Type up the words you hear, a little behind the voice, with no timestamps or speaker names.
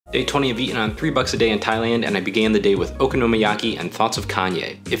Day 20 of eating on $3 a day in Thailand, and I began the day with okonomiyaki and thoughts of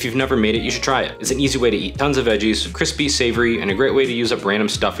Kanye. If you've never made it, you should try it. It's an easy way to eat tons of veggies, crispy, savory, and a great way to use up random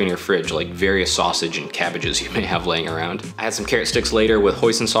stuff in your fridge, like various sausage and cabbages you may have laying around. I had some carrot sticks later with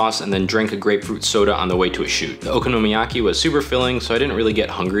hoisin sauce and then drank a grapefruit soda on the way to a shoot. The okonomiyaki was super filling, so I didn't really get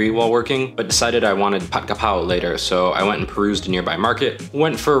hungry while working, but decided I wanted pat kapao later, so I went and perused a nearby market,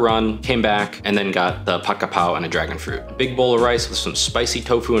 went for a run, came back, and then got the pat kapao and a dragon fruit. A big bowl of rice with some spicy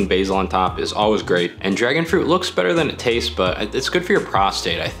tofu and basil on top is always great, and dragon fruit looks better than it tastes, but it's good for your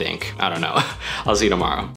prostate, I think. I don't know. I'll see you tomorrow.